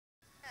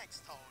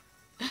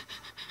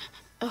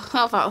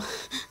How about?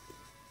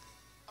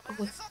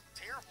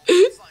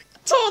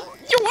 Oh,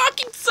 you're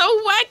walking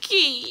so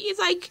wacky. He's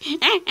like, he's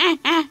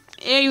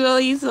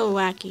so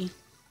wacky.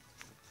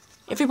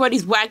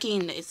 Everybody's wacky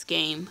in this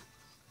game.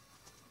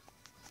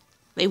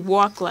 They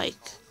walk like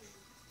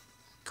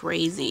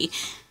crazy.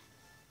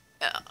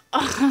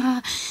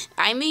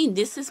 I mean,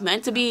 this is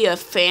meant to be a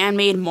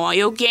fan-made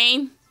Mario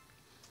game.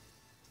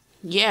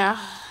 Yeah,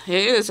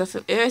 it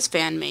is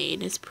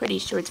fan-made. It's pretty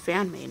sure it's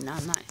fan-made. No,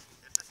 I'm not.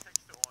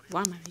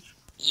 Why am I?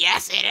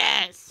 Yes, it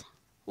is.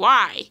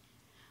 Why?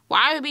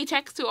 Why would it be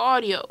text to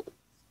audio?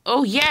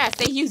 Oh yes,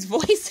 they use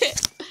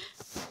voices.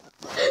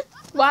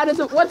 Why does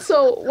it? What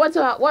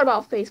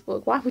about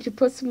Facebook? Why would you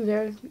put some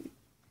there?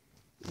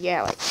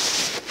 Yeah,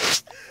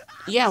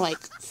 like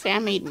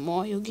fan-made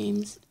Mario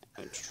games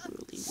are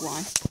truly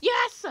one.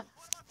 Yes,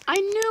 I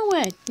knew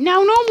it.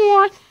 Now no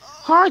more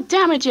hard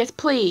damages,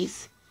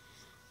 please.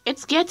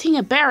 It's getting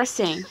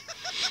embarrassing.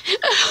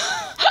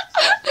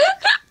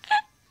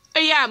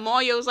 Yeah,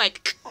 Mario's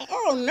like,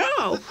 oh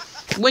no.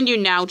 When you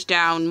nouch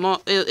down,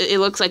 it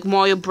looks like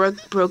Mario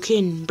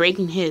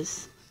breaking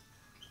his.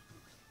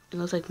 It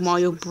looks like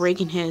Mario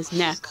breaking his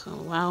neck.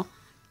 Oh wow.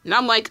 And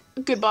I'm like,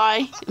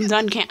 goodbye. I'm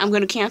done. I'm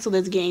gonna cancel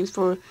this game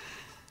for.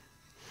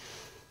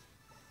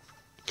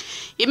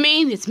 You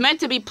mean it's meant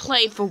to be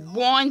played for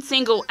one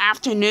single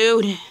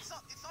afternoon? It's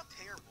not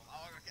terrible.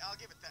 I'll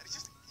give it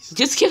that.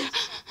 Just give.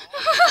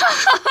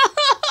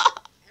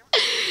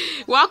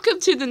 Welcome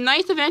to the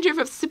ninth adventure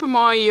of Super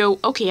Mario.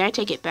 Okay, I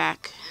take it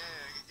back.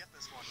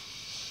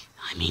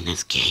 I mean,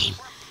 this game.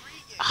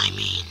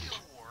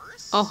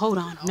 Oh, hold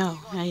on. No,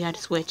 I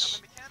gotta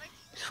switch.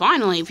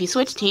 Finally, if you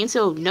switch teams,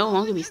 he'll no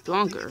longer be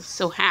stronger.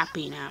 So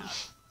happy now.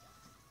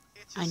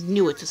 I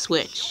knew it to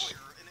switch.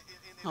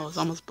 I was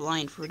almost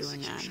blind for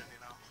doing that.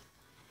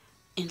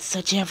 In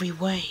such every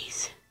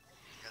ways.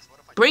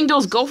 Bring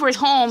those gophers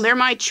home. They're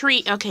my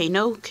treat. Okay,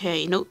 no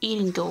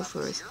eating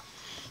gophers.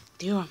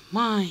 They are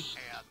mine.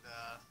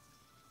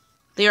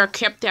 They are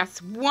kept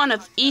as one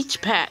of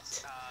each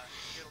pet.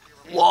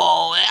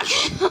 Whoa.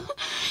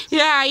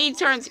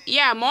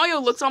 Yeah, Mario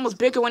looks almost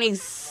bigger when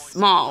he's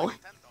small.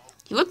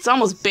 He looks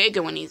almost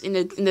bigger when he's in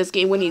this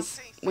game when he's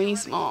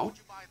small.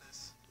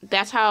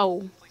 That's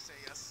how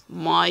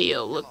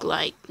Mario look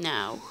like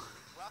now.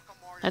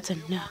 That's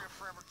enough.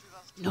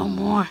 No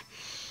more.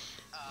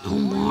 No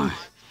more.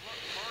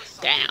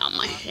 Damn,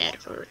 my head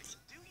hurts.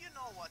 Do you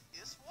know what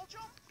is wall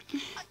jump?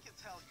 I can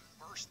tell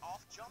you. First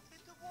off, jump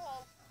into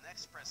wall.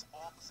 Next, press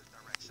opposite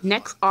direction.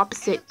 Next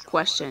opposite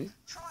question.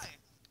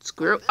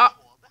 Screw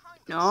up.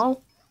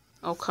 No.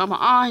 Oh, come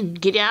on.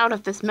 Get out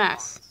of this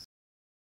mess.